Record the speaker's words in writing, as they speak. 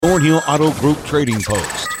Thornhill Auto Group Trading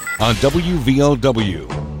Post on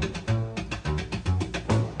WVOW.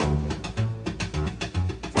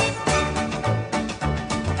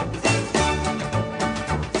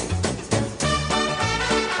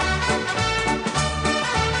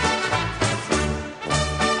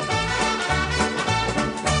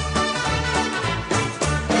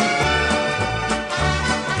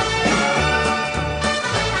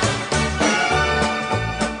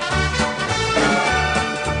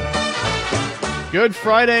 Good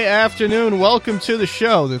Friday afternoon. Welcome to the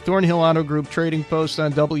show, the Thornhill Auto Group Trading Post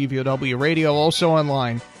on WVOW Radio, also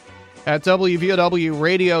online at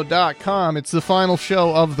WVOWradio.com. It's the final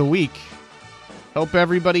show of the week. Hope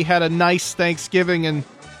everybody had a nice Thanksgiving and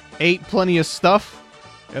ate plenty of stuff,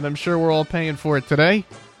 and I'm sure we're all paying for it today.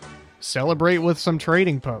 Celebrate with some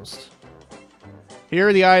Trading Post. Here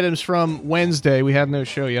are the items from Wednesday. We had no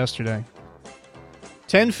show yesterday.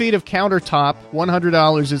 10 feet of countertop,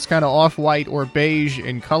 $100. It's kind of off-white or beige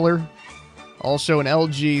in color. Also an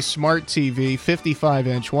LG Smart TV,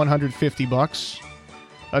 55-inch, $150.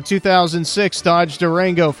 A 2006 Dodge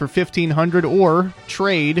Durango for $1,500, or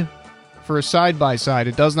trade for a side-by-side.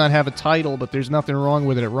 It does not have a title, but there's nothing wrong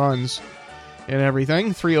with it. It runs and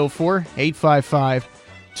everything.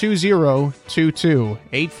 304-855-2022,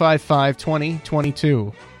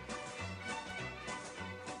 855-2022.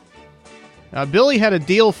 Billy had a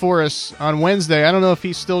deal for us on Wednesday. I don't know if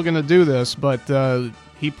he's still going to do this, but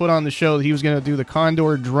he put on the show that he was going to do the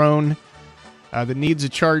Condor drone that needs a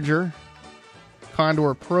charger.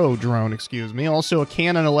 Condor Pro drone, excuse me. Also a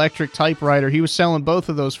Canon electric typewriter. He was selling both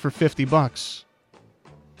of those for $50.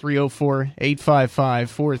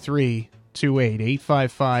 304-855-4328,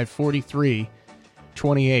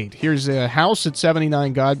 855-4328. Here's a house at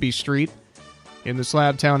 79 Godby Street in the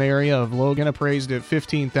Slabtown area of Logan, appraised at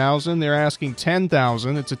 $15,000. They're asking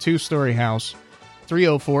 $10,000. It's a two-story house.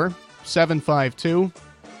 304-752-6460.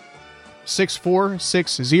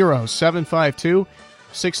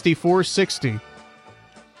 752-6460.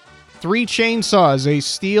 3 chainsaws, a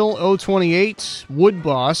Steel 028 Wood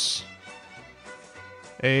Boss,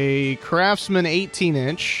 a Craftsman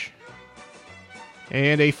 18-inch,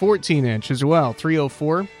 and a 14-inch as well.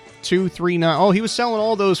 304-239. Oh, he was selling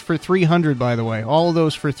all those for $300, by the way. All of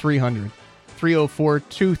those for $300.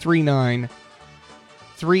 304-239-3806.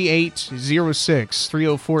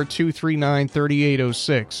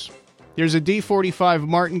 304-239-3806. There's a D45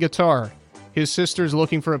 Martin guitar. His sister's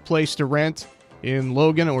looking for a place to rent in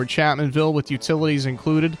Logan or Chapmanville with utilities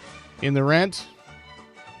included in the rent.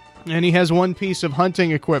 And he has one piece of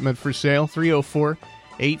hunting equipment for sale.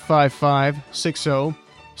 304-855-6074.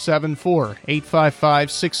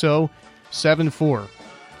 855-6074.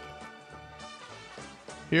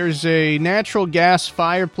 Here's a natural gas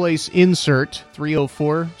fireplace insert.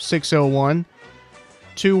 304-601-2168.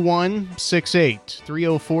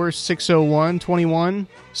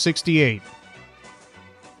 304-601-2168.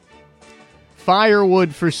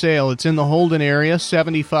 Firewood for sale. It's in the Holden area.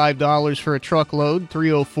 $75 for a truckload.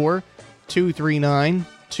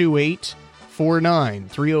 304-239-2849.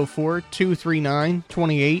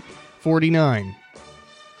 304-239-2849.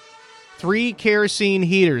 3 kerosene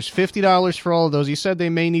heaters, $50 for all of those. He said they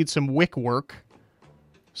may need some wick work.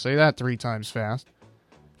 Say that 3 times fast.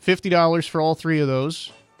 $50 for all 3 of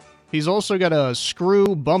those. He's also got a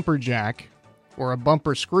screw bumper jack, or a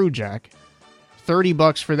bumper screw jack.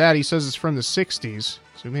 $30 for that. He says it's from the 60s,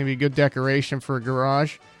 so maybe a good decoration for a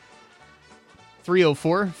garage.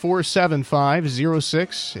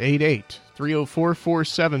 304-475-0688.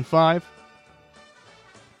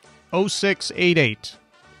 304-475-0688.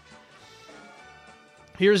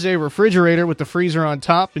 Here's a refrigerator with the freezer on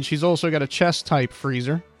top, and she's also got a chest-type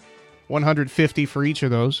freezer. $150 for each of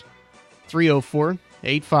those.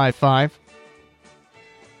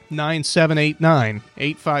 304-855-9789.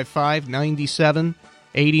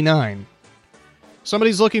 855-9789.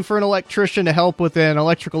 Somebody's looking for an electrician to help with an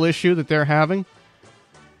electrical issue that they're having.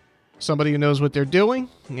 Somebody who knows what they're doing.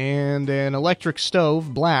 And an electric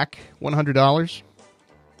stove, black, $100.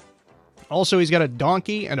 Also, he's got a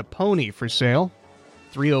donkey and a pony for sale.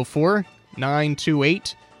 304-928-1342.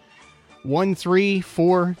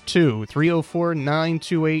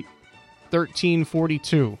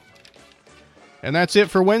 304-928-1342. And that's it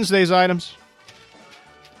for Wednesday's items.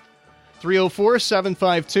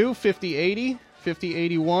 304-752-5080,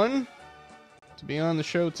 5081 to be on the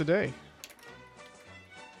show today.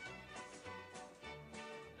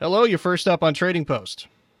 Hello, you're first up on Trading Post.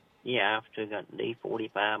 Yeah, I've still got the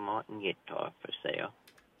D45 Martin guitar for sale.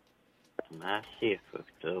 My sister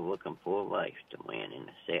still looking for a race to win in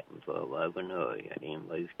the 7 for Logan area. I didn't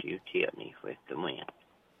move to Tiffany for the win.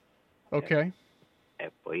 Okay.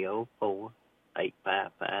 at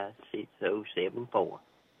 304-855-6074.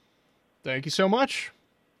 Thank you so much.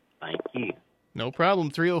 Thank you. No problem.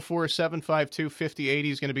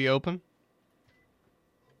 304-752-5080 is going to be open.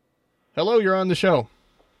 Hello, you're on the show.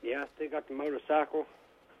 Yeah, I still got the motorcycle.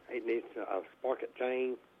 It needs a sprocket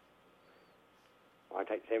chain. I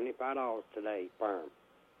take $75 today, firm.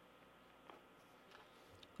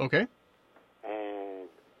 Okay. And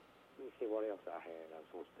let me see what else I had. I was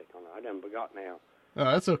going to stick on it. I done forgot now. Oh,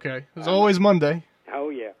 that's okay. It's always Monday. Oh,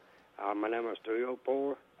 yeah. My number is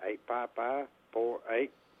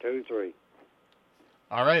 304-855-4823.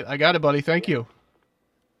 All right, I got it, buddy. Thank you.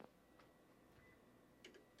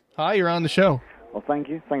 Hi, you're on the show. Well, thank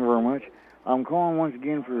you. Thank you very much. I'm calling once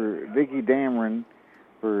again for Vicky Dameron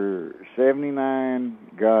for 79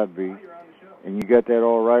 Godby. And you got that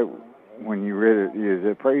all right when you read it. Is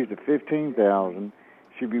it praised to 15,000?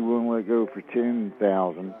 She'd be willing to let go for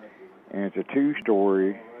 10,000. And it's a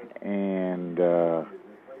 2-story and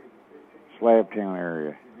Slabtown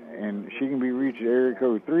area. And she can be reached at area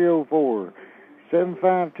code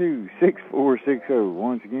 304-752-6460.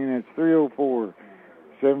 Once again, that's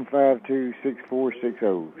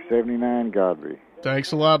 304-752-6460. 79 Godby.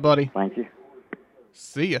 Thanks a lot, buddy. Thank you.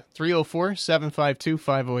 See ya.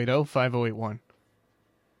 304-752-5080, 5081.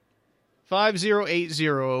 5080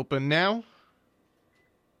 open now.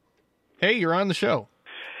 Hey, you're on the show.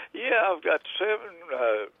 Yeah, I've got 7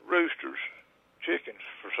 roosters, chickens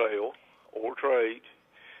for sale or trade.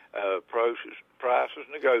 Price is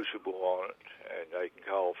negotiable on it, and they can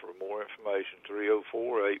call for more information,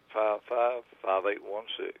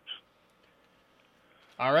 304-855-5816.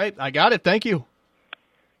 All right, I got it. Thank you.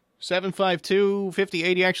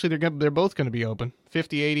 752-5080. Actually, they're both going to be open.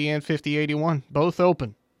 5080 and 5081, both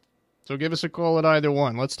open. So give us a call at either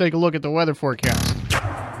one. Let's take a look at the weather forecast.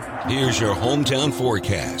 Here's your hometown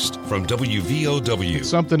forecast from WVOW. It's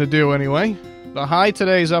something to do anyway. The high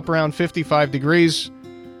today is up around 55 degrees.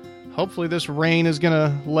 Hopefully this rain is going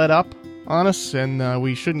to let up on us, and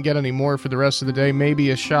we shouldn't get any more for the rest of the day.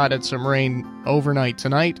 Maybe a shot at some rain overnight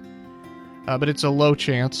tonight, but it's a low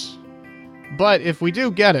chance. But if we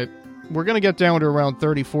do get it, we're going to get down to around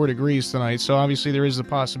 34 degrees tonight, so obviously there is the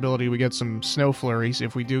possibility we get some snow flurries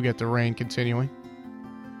if we do get the rain continuing.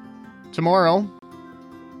 Tomorrow,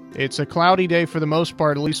 it's a cloudy day for the most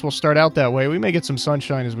part. At least we'll start out that way. We may get some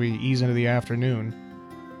sunshine as we ease into the afternoon.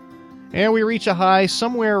 And we reach a high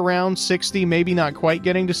somewhere around 60, maybe not quite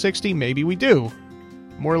getting to 60. Maybe we do.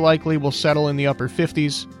 More likely we'll settle in the upper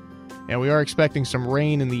 50s. And we are expecting some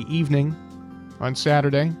rain in the evening on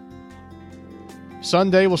Saturday.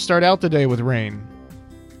 Sunday, we'll start out the day with rain.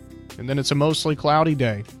 And then it's a mostly cloudy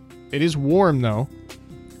day. It is warm, though.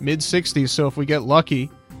 Mid-60s, so if we get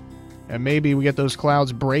lucky, and maybe we get those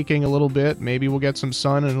clouds breaking a little bit, maybe we'll get some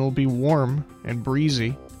sun and it'll be warm and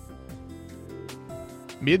breezy.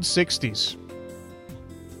 Mid-60s.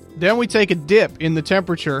 Then we take a dip in the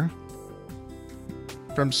temperature.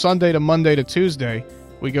 From Sunday to Monday to Tuesday,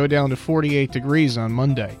 we go down to 48 degrees on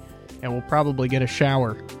Monday. And we'll probably get a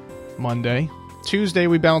shower Monday. Tuesday,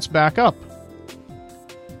 we bounce back up.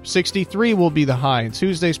 63 will be the high. And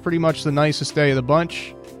Tuesday's pretty much the nicest day of the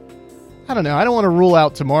bunch. I don't know. I don't want to rule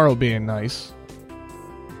out tomorrow being nice.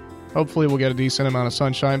 Hopefully we'll get a decent amount of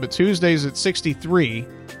sunshine. But Tuesday's at 63.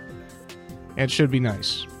 And it should be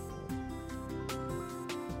nice.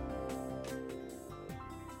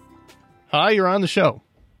 Hi, you're on the show.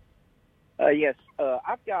 Yes.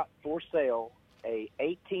 I've got for sale a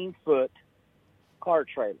 18-foot car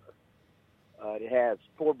trailer. It has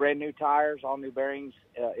 4 brand new tires, all new bearings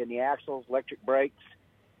in the axles, electric brakes,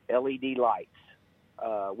 LED lights.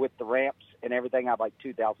 With the ramps and everything, I'd like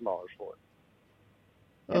 $2,000 for it.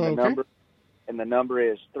 And okay. the number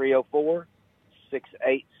is 304-687-8284.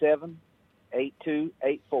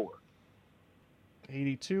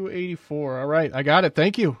 8284. All right, I got it.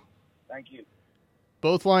 Thank you. Thank you.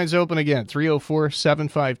 Both lines open again.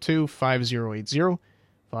 304-752-5080,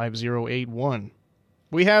 5081.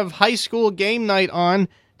 We have high school game night on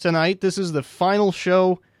tonight. This is the final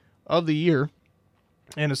show of the year.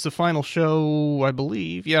 And it's the final show, I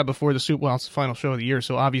believe, before the Super. Well, it's the final show of the year,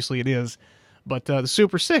 so obviously it is. But the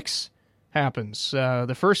Super 6 happens.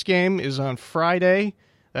 The first game is on Friday.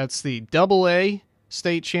 That's the AA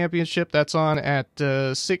State Championship. That's on at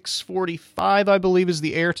 6:45, I believe, is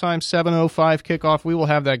the airtime. 7:05 kickoff. We will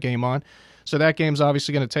have that game on. So that game's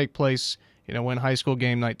obviously going to take place, when high school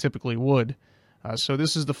game night typically would. So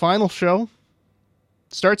this is the final show.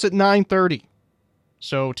 Starts at 9:30.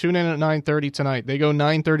 So tune in at 9:30 tonight. They go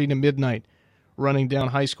 9:30 to midnight, running down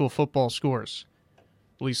high school football scores,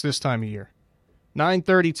 at least this time of year.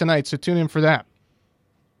 9:30 tonight, so tune in for that.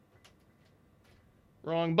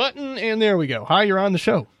 Wrong button, and there we go. Hi, you're on the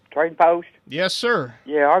show. Trading Post? Yes, sir.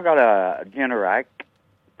 Yeah, I got a Generac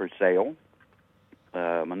for sale.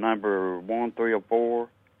 My number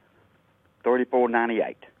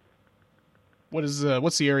 1304-3498.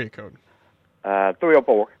 What's the area code?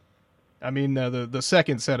 304. I mean, the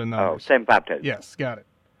second set of numbers. 752. Yes, got it.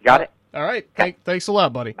 Got it? All right. Thanks a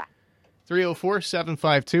lot, buddy.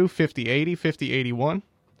 304-752-5080, 5081.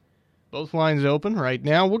 Both lines open right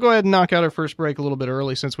now. We'll go ahead and knock out our first break a little bit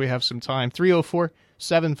early since we have some time.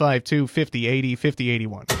 304-752-5080,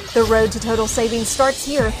 5081. The road to total savings starts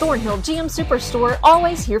here. Thornhill GM Superstore,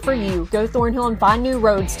 always here for you. Go Thornhill and find new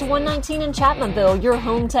roads to 119 in Chapmanville, your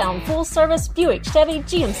hometown full-service Buick, Chevy,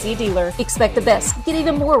 GMC dealer. Expect the best. Get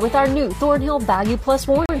even more with our new Thornhill Value Plus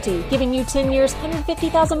warranty, giving you 10 years,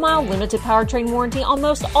 150,000-mile limited powertrain warranty on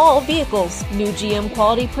most all vehicles. New GM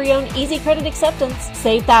quality pre-owned easy credit acceptance.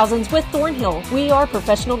 Save thousands with Thornhill. We are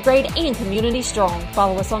professional grade and community strong.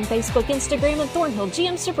 Follow us on Facebook, Instagram, and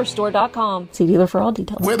ThornhillGMSuperstore.com. See dealer for all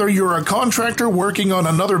details. Whether you're a contractor working on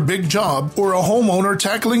another big job or a homeowner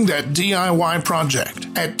tackling that DIY project,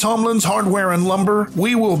 at Tomlin's Hardware and Lumber,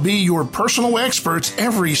 we will be your personal experts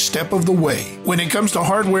every step of the way. When it comes to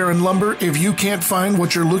hardware and lumber, if you can't find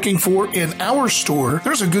what you're looking for in our store,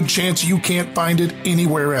 there's a good chance you can't find it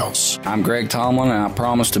anywhere else. I'm Greg Tomlin, and I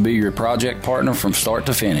promise to be your project partner from start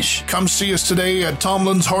to finish. Come see us today at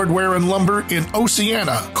Tomlin's Hardware and Lumber in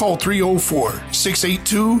Oceana. Call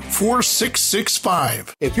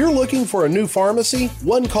 304-682-4665. If you're looking for a new pharmacy,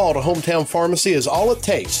 one call to Hometown Pharmacy is all it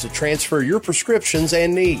takes to transfer your prescriptions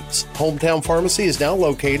and needs. Hometown Pharmacy is now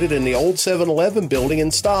located in the old 7-Eleven building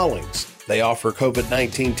in Stallings. They offer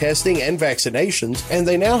COVID-19 testing and vaccinations, and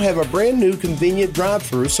they now have a brand new convenient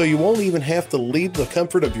drive-thru so you won't even have to leave the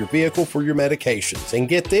comfort of your vehicle for your medications. And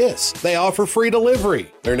get this, they offer free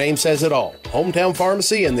delivery. Their name says it all. Hometown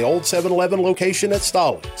Pharmacy in the old 7-Eleven location at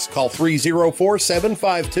Stallings. Call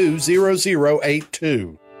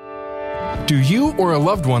 304-752-0082. Do you or a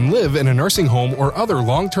loved one live in a nursing home or other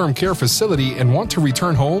long-term care facility and want to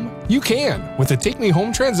return home? You can with the Take Me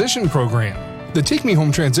Home Transition Program. The Take Me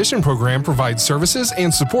Home Transition Program provides services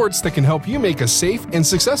and supports that can help you make a safe and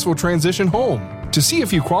successful transition home. To see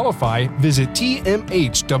if you qualify, visit tmhwv.org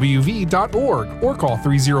or call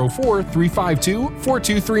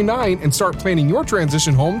 304-352-4239 and start planning your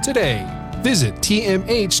transition home today. Visit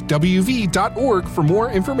tmhwv.org for more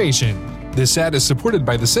information. This ad is supported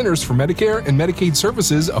by the Centers for Medicare and Medicaid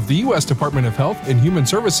Services of the U.S. Department of Health and Human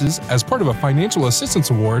Services as part of a financial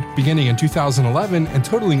assistance award beginning in 2011 and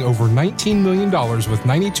totaling over $19 million with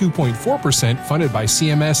 92.4% funded by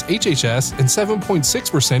CMS HHS and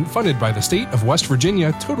 7.6% funded by the state of West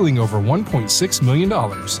Virginia, totaling over $1.6 million.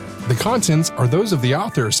 The contents are those of the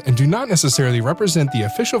authors and do not necessarily represent the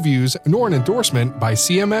official views nor an endorsement by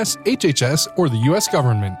CMS, HHS, or the U.S.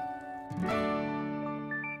 government.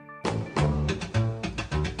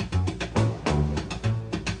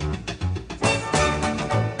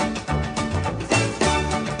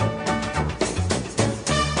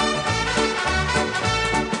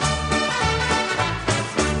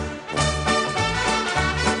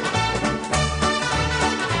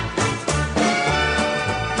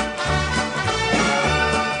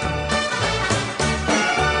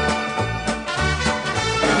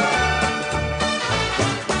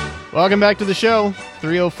 Welcome back to the show.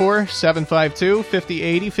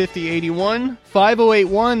 304-752-5080, 5081.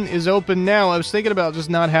 5081 is open now. I was thinking about just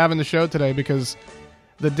not having the show today because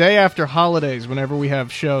the day after holidays, whenever we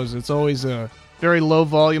have shows, it's always a very low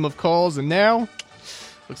volume of calls. And now,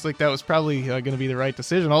 looks like that was probably going to be the right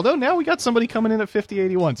decision. Although now we got somebody coming in at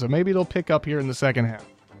 5081, so maybe it'll pick up here in the second half.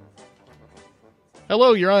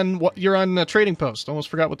 Hello, you're on Trading Post. Almost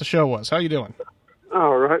forgot what the show was. How you doing?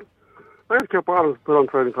 All right. I have a couple items to put on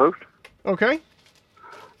Trading Post. Okay.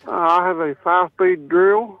 I have a 5-speed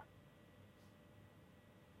drill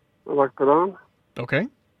I'd like to put on. Okay.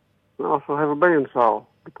 I also have a bandsaw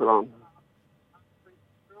to put on.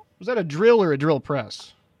 Was that a drill or a drill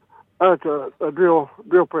press? It's a drill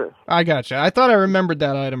press. I gotcha. I thought I remembered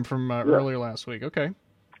that item from earlier last week. Okay.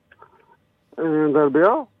 And that'll be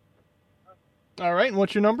all. All right. And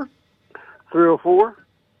what's your number?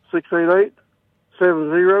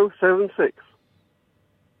 304-688-7076.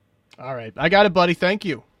 All right. I got it, buddy. Thank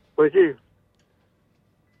you. Thank you.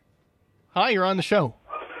 Hi, you're on the show.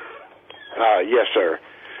 Yes, sir.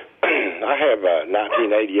 I have a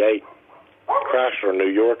 1988 Chrysler New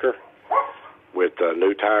Yorker with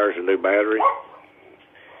new tires and new battery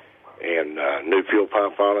and new fuel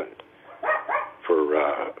pump on it for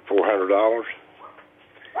 $400.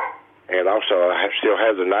 And also, I still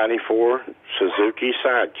have the 94 Suzuki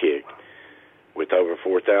Sidekick with over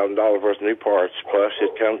 $4,000 worth of new parts, plus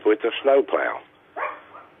it comes with a snowplow.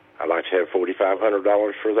 I'd like to have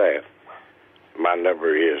 $4,500 for that. My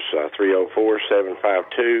number is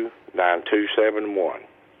 304-752-9271.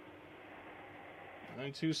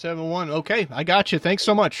 9271. Okay, I got you. Thanks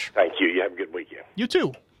so much. Thank you. You have a good weekend. You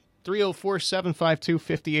too.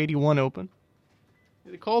 304-752-5081 open.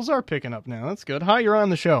 The calls are picking up now. That's good. Hi, you're on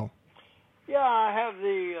the show. Yeah, I have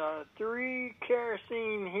the 3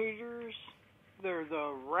 kerosene heaters. They're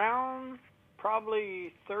the round,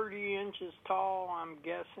 probably 30 inches tall, I'm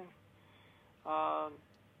guessing.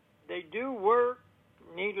 They do work.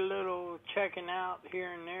 Need a little checking out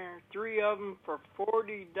here and there. 3 of them for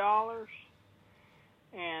 $40.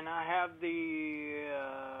 And I have the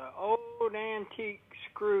old antique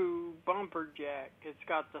screw bumper jack. It's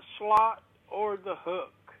got the slot or the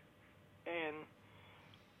hook. And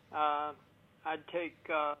I'd take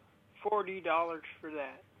 $40 for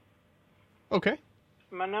that. Okay.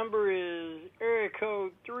 My number is area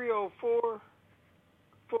code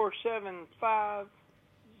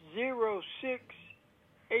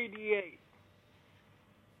 304-475-0688.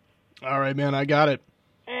 All right, man, I got it.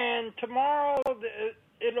 And tomorrow,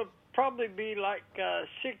 it'll probably be like 6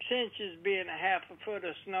 inches, being a half a foot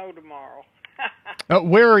of snow tomorrow.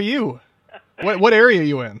 Where are you? What area are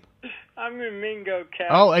you in? I'm in Mingo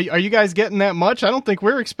County. Oh, are you guys getting that much? I don't think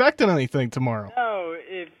we're expecting anything tomorrow. No,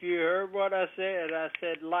 if you heard what I said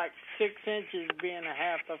like 6 inches, being a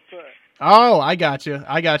half a foot. Oh, I got you.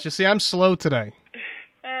 See, I'm slow today.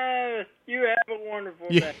 You have a wonderful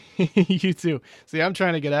day. You too. See, I'm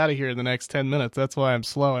trying to get out of here in the next 10 minutes. That's why I'm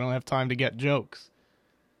slow. I don't have time to get jokes.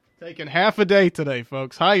 Taking half a day today,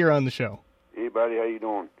 folks. Hi, you're on the show. Hey, buddy, how you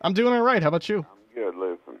doing? I'm doing all right. How about you? I'm good.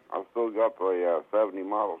 Listen, I've still got the 70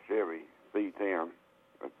 model Chevy C10.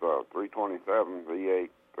 It's a 327 V8,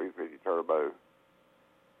 350 turbo.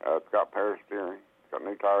 It's got power steering. It's got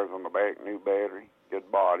new tires on the back, new battery, good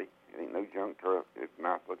body. It ain't no junk truck. It's a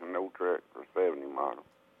nice looking old truck for 70 model.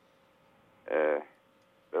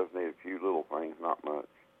 Does need a few little things, not much.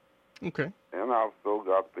 Okay. And I've still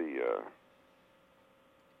got the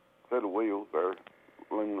set of wheels there,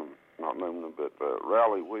 not aluminum, but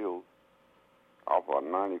rally wheels off a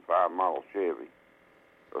 95 model Chevy.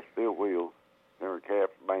 They're steel wheels, center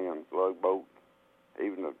caps, bands, lug bolts,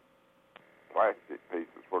 even the plastic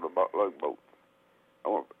pieces for the lug bolts.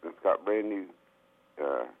 It's got brand new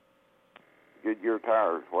Goodyear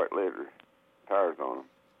tires, white leather tires on them.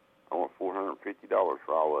 I want $450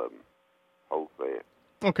 for all of them, whole set.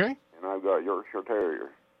 Okay. And I've got Yorkshire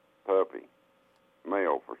Terrier, puppy,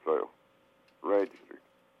 male for sale, registered,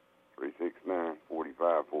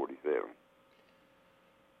 369-4547.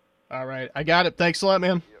 All right, I got it. Thanks a lot,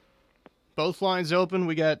 man. Yep. Both lines open.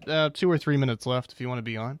 We got 2 or 3 minutes left if you want to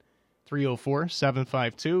be on.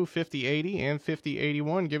 304-752-5080 and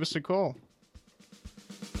 5081. Give us a call.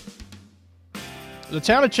 The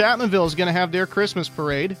town of Chapmanville is going to have their Christmas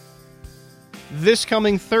parade this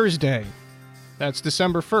coming Thursday. That's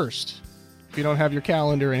December 1st, if you don't have your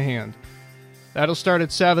calendar in hand. That'll start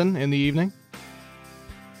at 7 in the evening.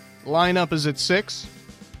 Lineup is at 6.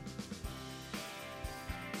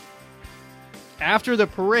 After the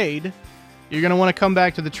parade, you're going to want to come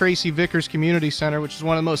back to the Tracy Vickers Community Center, which is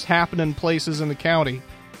one of the most happening places in the county.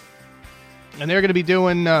 And they're going to be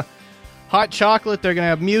doing hot chocolate. They're going to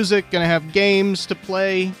have music, going to have games to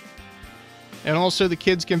play. And also the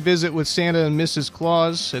kids can visit with Santa and Mrs.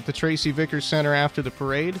 Claus at the Tracy Vickers Center after the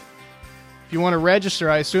parade. If you want to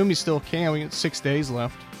register, I assume you still can. We got 6 days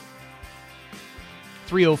left.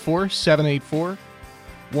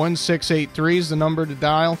 304-784-1683 is the number to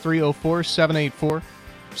dial.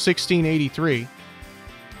 304-784-1683.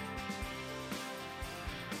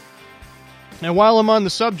 Now, while I'm on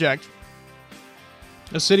the subject,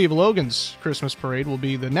 the City of Logan's Christmas parade will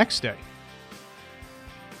be the next day.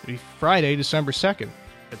 It'll be Friday, December 2nd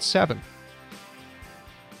at 7.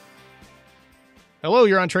 Hello,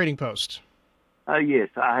 you're on Trading Post. Yes,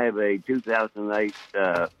 I have a 2008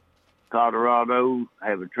 Colorado. I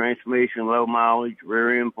have a transmission, low mileage,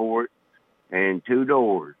 rear end port, and 2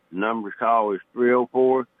 doors. The number to call is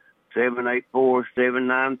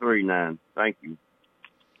 304-784-7939. Thank you.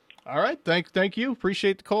 All right, thank you.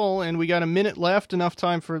 Appreciate the call. And we got a minute left, enough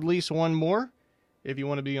time for at least one more if you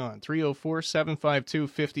want to be on.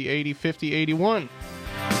 304-752-5080, 5081.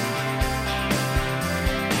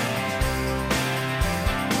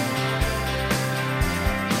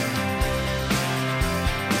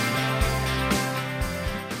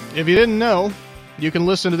 If you didn't know, you can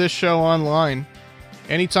listen to this show online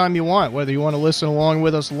anytime you want, whether you want to listen along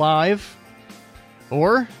with us live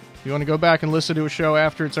or you want to go back and listen to a show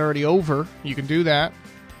after it's already over, you can do that.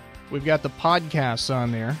 We've got the podcasts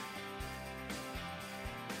on there.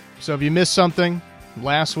 So if you missed something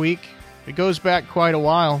last week, it goes back quite a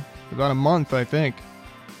while, about a month, I think.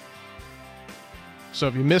 So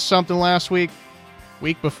if you missed something last week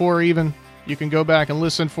before even, you can go back and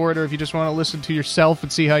listen for it, or if you just want to listen to yourself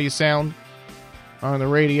and see how you sound on the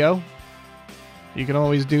radio, you can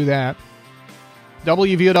always do that.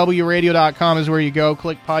 WVOWradio.com is where you go.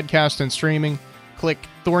 Click podcast and streaming. Click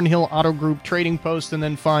Thornhill Auto Group Trading Post and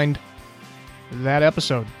then find that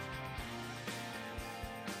episode.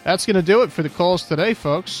 That's going to do it for the calls today,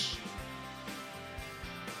 folks.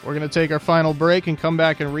 We're going to take our final break and come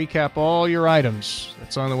back and recap all your items.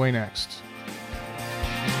 That's on the way next.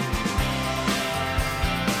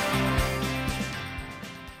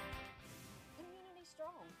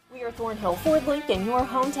 We are Thornhill Ford Lincoln, your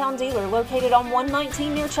hometown dealer located on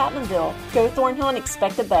 119 near Chapmanville. Go Thornhill and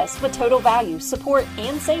expect the best with total value, support,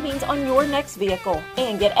 and savings on your next vehicle.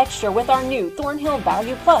 And get extra with our new Thornhill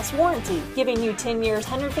Value Plus warranty, giving you 10 years,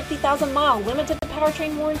 150,000-mile limited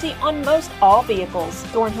powertrain warranty on most all vehicles.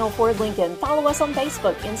 Thornhill Ford Lincoln. Follow us on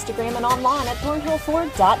Facebook, Instagram, and online at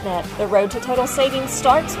thornhillford.net. The road to total savings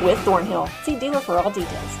starts with Thornhill. See dealer for all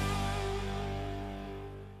details.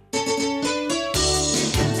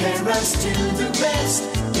 Us to the rest.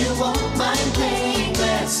 You won't mind paying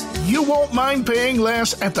less. You won't mind paying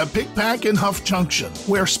less at the Pick Pack in Huff Junction,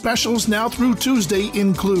 where specials now through Tuesday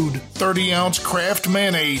include 30-ounce Kraft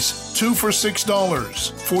mayonnaise, 2 for $6,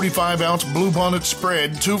 45-ounce Bluebonnet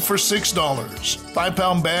spread, 2 for $6,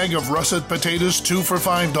 5-pound bag of russet potatoes, 2 for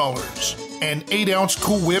 $5, and 8-ounce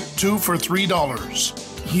Cool Whip, 2 for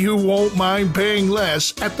 $3. You won't mind paying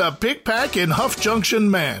less at the Pick Pack in Huff Junction,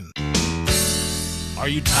 man. Are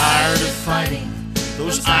you tired of fighting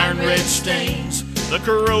those iron red stains? The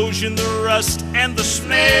corrosion, the rust, and the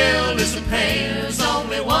smell is a pain. There's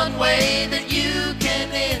only one way that you can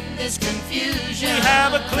end this confusion. We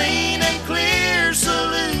have a clean and clear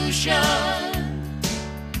solution.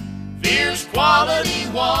 Fierce quality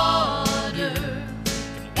water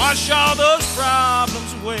can wash all those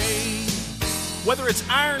problems away. Whether it's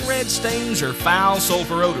iron red stains or foul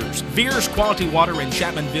sulfur odors, Veer's Quality Water in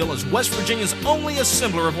Chapmanville is West Virginia's only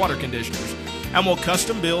assembler of water conditioners and will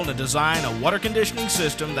custom build and design a water conditioning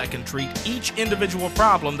system that can treat each individual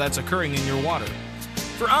problem that's occurring in your water.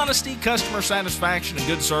 For honesty, customer satisfaction, and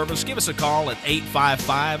good service, give us a call at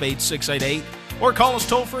 855-8688 or call us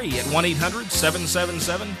toll-free at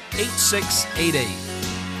 1-800-777-8688.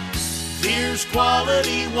 Veer's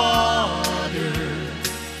Quality Water.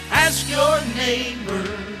 Ask your neighbor,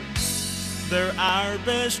 they're our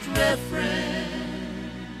best reference.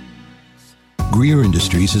 Greer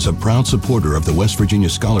Industries is a proud supporter of the West Virginia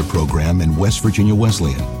Scholar Program and West Virginia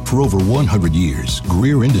Wesleyan. For over 100 years,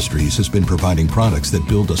 Greer Industries has been providing products that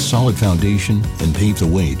build a solid foundation and pave the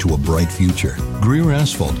way to a bright future. Greer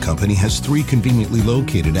Asphalt Company has 3 conveniently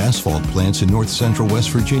located asphalt plants in north central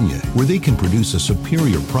West Virginia, where they can produce a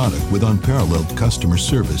superior product with unparalleled customer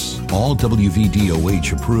service, all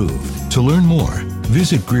WVDOH approved. To learn more,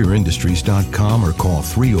 visit GreerIndustries.com or call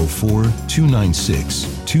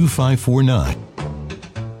 304-296-2549.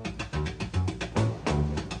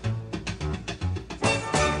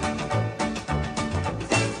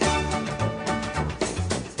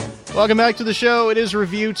 Welcome back to the show. It is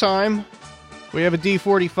review time. We have a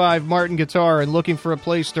D45 Martin guitar and looking for a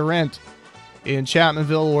place to rent in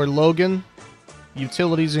Chapmanville or Logan.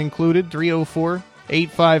 Utilities included.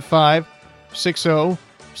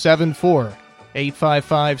 304-855-6074.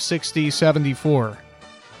 855-6074.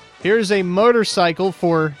 Here's a motorcycle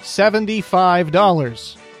for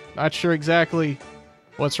 $75. Not sure exactly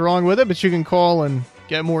what's wrong with it, but you can call and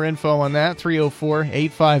get more info on that.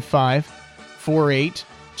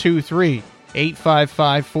 304-855-4823.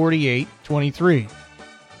 855-4823.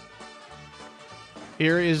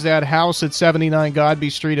 Here is that house at 79 Godby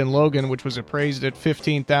Street in Logan, which was appraised at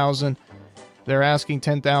 $15,000. They're asking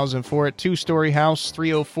 $10,000 for it. 2-story house,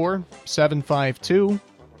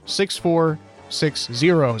 304-752-6460.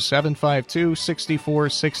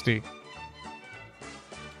 752-6460.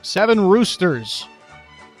 7 roosters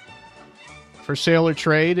for sale or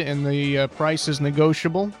trade, and the price is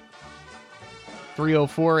negotiable.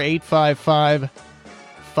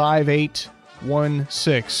 304-855-5816.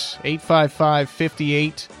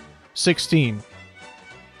 855-5816.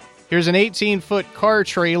 Here's an 18-foot car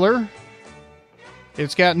trailer.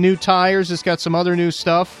 It's got new tires. It's got some other new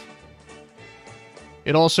stuff.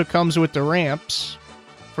 It also comes with the ramps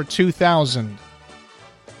for $2,000.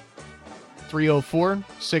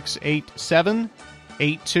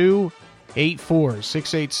 304-687-8284.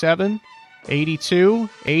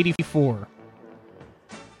 687-8284.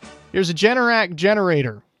 Here's a Generac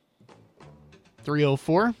generator.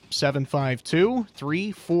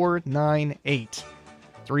 304-752-3498.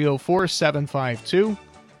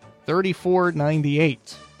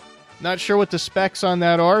 304-752-3498. Not sure what the specs on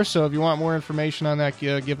that are, so if you want more information on that,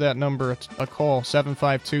 give that number a call,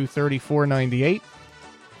 752-3498.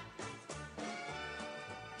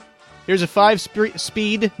 Here's a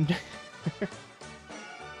 5-speed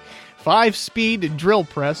 5-speed drill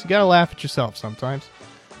press. You gotta laugh at yourself sometimes.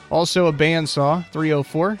 Also a bandsaw,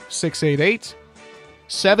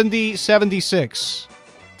 304-688-7076.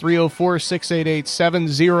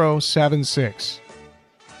 304-688-7076.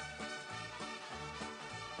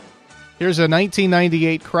 Here's a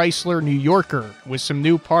 1998 Chrysler New Yorker with some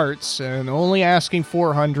new parts and only asking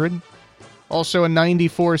 $400. Also a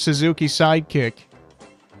 94 Suzuki Sidekick.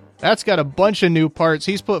 That's got a bunch of new parts.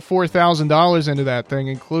 He's put $4,000 into that thing,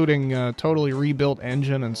 including a totally rebuilt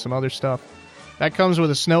engine and some other stuff. That comes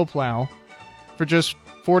with a snowplow for just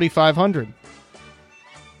 $4,500.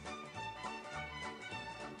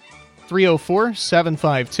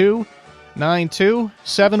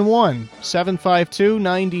 304-752-9271.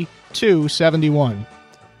 752-9271.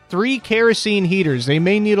 3 kerosene heaters. They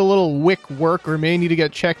may need a little wick work or may need to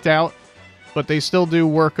get checked out, but they still do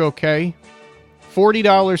work okay.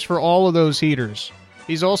 $40 for all of those heaters.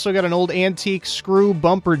 He's also got an old antique screw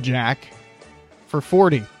bumper jack for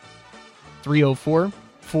 $40.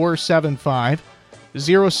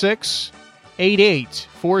 304-475-0688.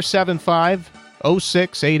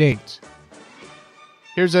 475-0688.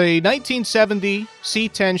 Here's a 1970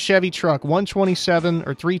 C10 Chevy truck, 327,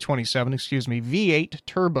 V8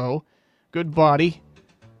 turbo. Good body.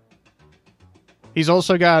 He's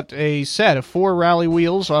also got a set of 4 rally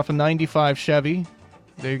wheels off a 95 Chevy.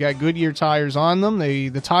 They've got Goodyear tires on them. The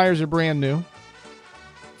tires are brand new.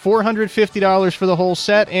 $450 for the whole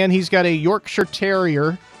set, and he's got a Yorkshire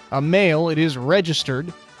Terrier, a male. It is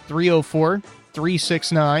registered.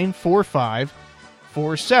 304-369-4547.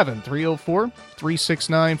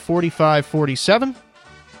 304-369-4547.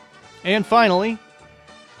 And finally,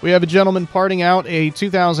 we have a gentleman parting out a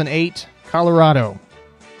 2008 Colorado,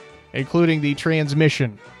 including the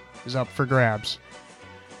transmission, is up for grabs.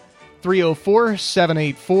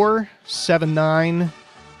 304-784-7939.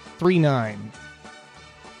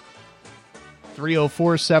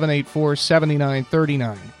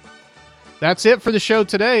 304-784-7939. That's it for the show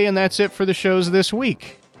today, and that's it for the shows this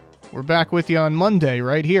week. We're back with you on Monday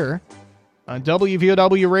right here on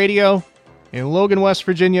WVOW Radio in Logan, West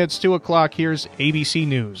Virginia. It's 2 o'clock. Here's ABC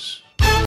News.